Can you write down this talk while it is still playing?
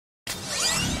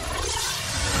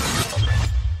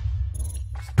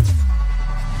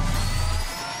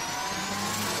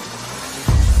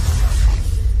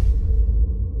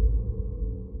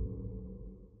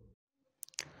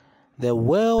The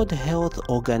World Health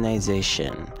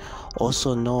Organization,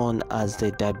 also known as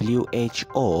the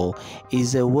WHO,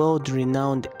 is a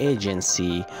world-renowned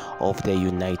agency of the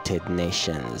United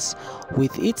Nations,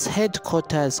 with its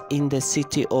headquarters in the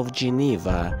city of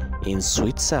Geneva in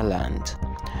Switzerland.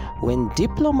 When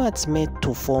diplomats met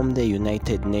to form the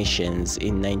United Nations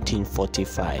in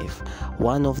 1945,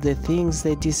 one of the things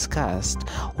they discussed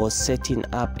was setting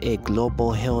up a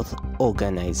global health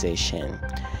organization.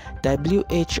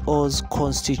 WHO's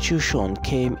constitution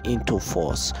came into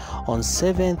force on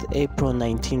 7th April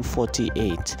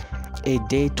 1948, a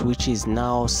date which is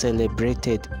now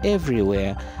celebrated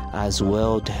everywhere as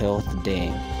World Health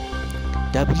Day.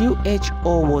 WHO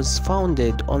was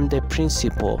founded on the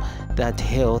principle that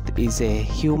health is a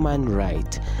human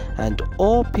right and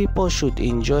all people should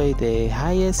enjoy the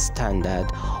highest standard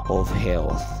of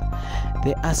health.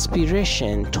 The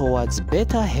aspiration towards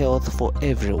better health for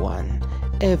everyone,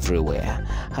 everywhere,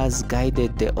 has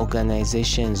guided the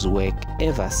organization's work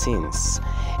ever since.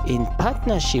 In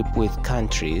partnership with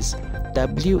countries,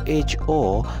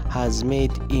 WHO has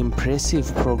made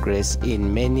impressive progress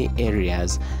in many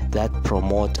areas that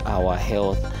promote our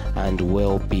health and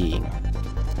well-being.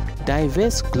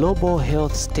 Diverse global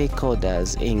health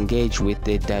stakeholders engage with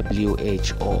the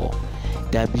WHO.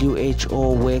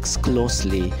 WHO works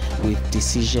closely with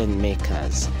decision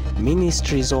makers,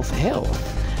 ministries of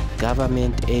health,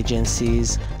 government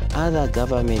agencies, other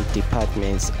government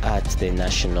departments at the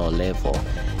national level.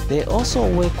 They also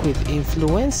work with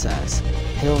influencers,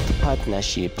 health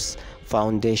partnerships,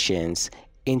 foundations,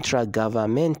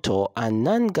 intragovernmental and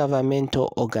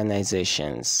non-governmental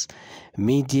organizations,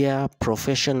 media,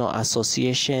 professional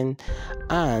association,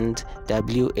 and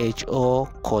WHO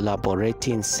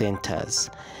collaborating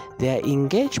centers. Their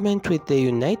engagement with the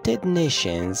United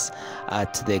Nations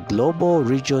at the global,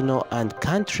 regional, and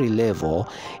country level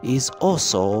is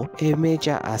also a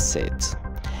major asset.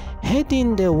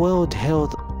 Heading the World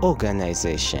Health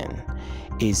Organization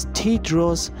is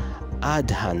Tedros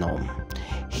Adhanom.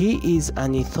 He is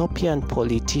an Ethiopian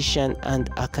politician and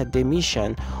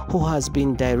academician who has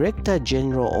been Director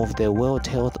General of the World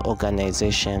Health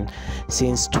Organization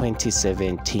since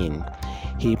 2017.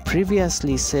 He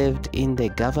previously served in the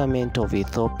government of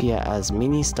Ethiopia as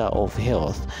Minister of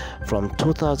Health from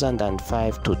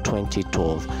 2005 to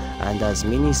 2012 and as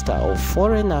Minister of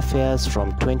Foreign Affairs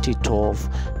from 2012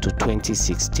 to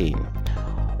 2016.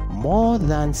 More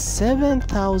than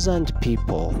 7,000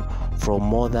 people from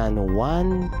more than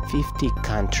 150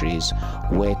 countries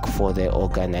work for the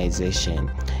organization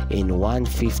in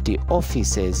 150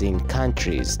 offices in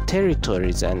countries,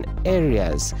 territories, and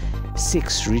areas,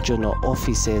 6 regional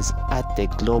offices at the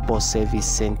Global Service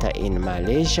Center in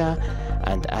Malaysia,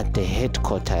 and at the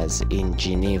headquarters in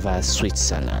Geneva,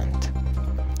 Switzerland.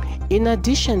 In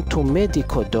addition to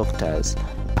medical doctors,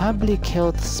 public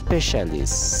health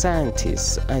specialists,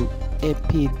 scientists, and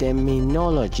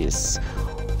epidemiologists,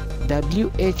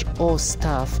 WHO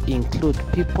staff include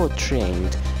people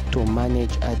trained to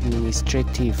manage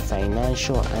administrative,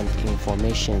 financial, and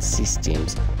information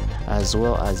systems, as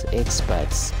well as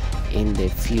experts in the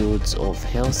fields of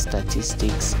health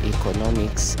statistics,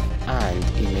 economics, and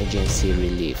emergency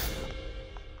relief.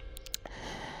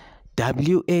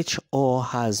 WHO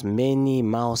has many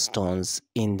milestones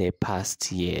in the past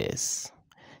years,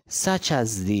 such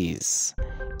as these.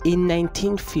 In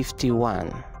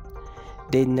 1951,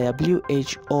 the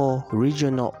WHO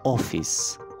Regional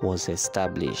Office was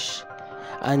established,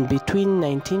 and between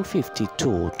 1952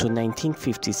 to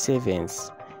 1957,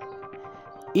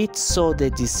 it saw the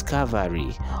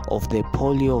discovery of the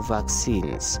polio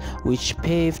vaccines, which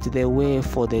paved the way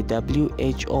for the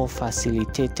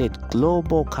WHO-facilitated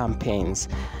global campaigns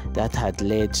that had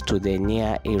led to the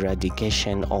near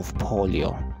eradication of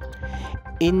polio.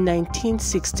 In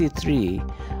 1963,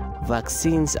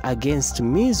 vaccines against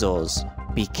measles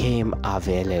became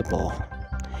available.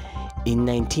 In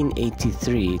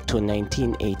 1983 to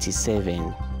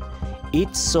 1987,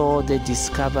 it saw the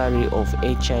discovery of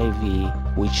HIV,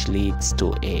 which leads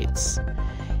to AIDS.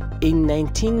 In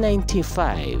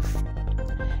 1995,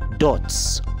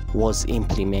 DOTS was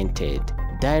implemented,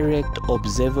 Direct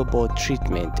Observable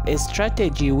Treatment, a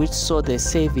strategy which saw the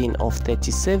saving of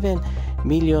 37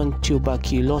 million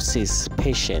tuberculosis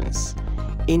patients.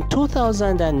 In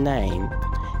 2009,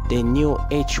 the new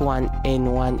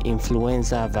H1N1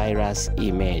 influenza virus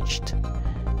emerged.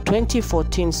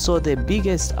 2014 saw the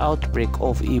biggest outbreak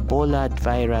of Ebola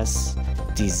virus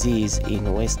disease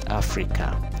in West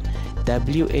Africa.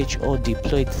 WHO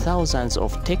deployed thousands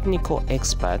of technical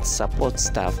experts, support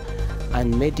staff,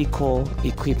 and medical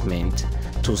equipment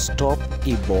to stop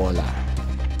Ebola.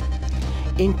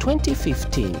 In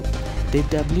 2015, the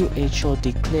WHO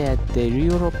declared the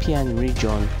European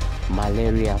region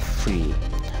malaria-free.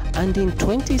 And in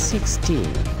 2016,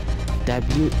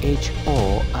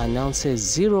 WHO announces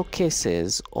 0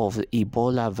 cases of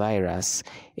Ebola virus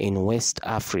in West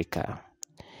Africa.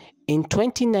 In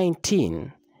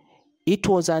 2019, it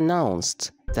was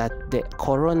announced that the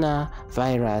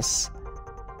coronavirus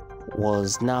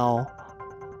was now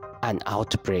an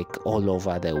outbreak all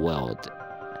over the world.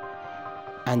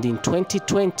 And in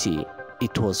 2020,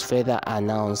 it was further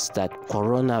announced that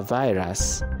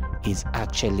coronavirus is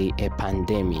actually a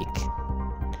pandemic.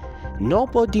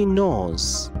 Nobody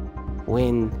knows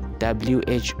when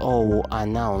WHO will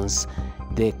announce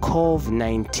the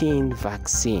COVID-19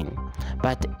 vaccine,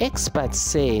 but experts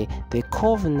say the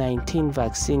COVID-19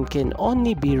 vaccine can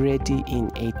only be ready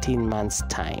in 18 months'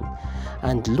 time.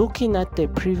 And looking at the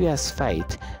previous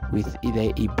fight with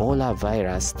the Ebola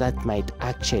virus, that might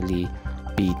actually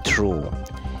be true.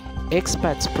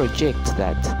 Experts project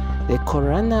that the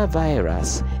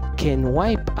coronavirus can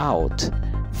wipe out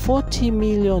 40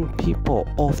 million people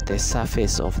off the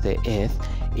surface of the earth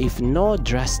if no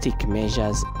drastic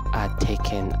measures are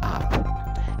taken up.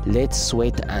 Let's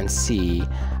wait and see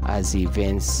as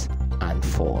events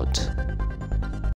unfold.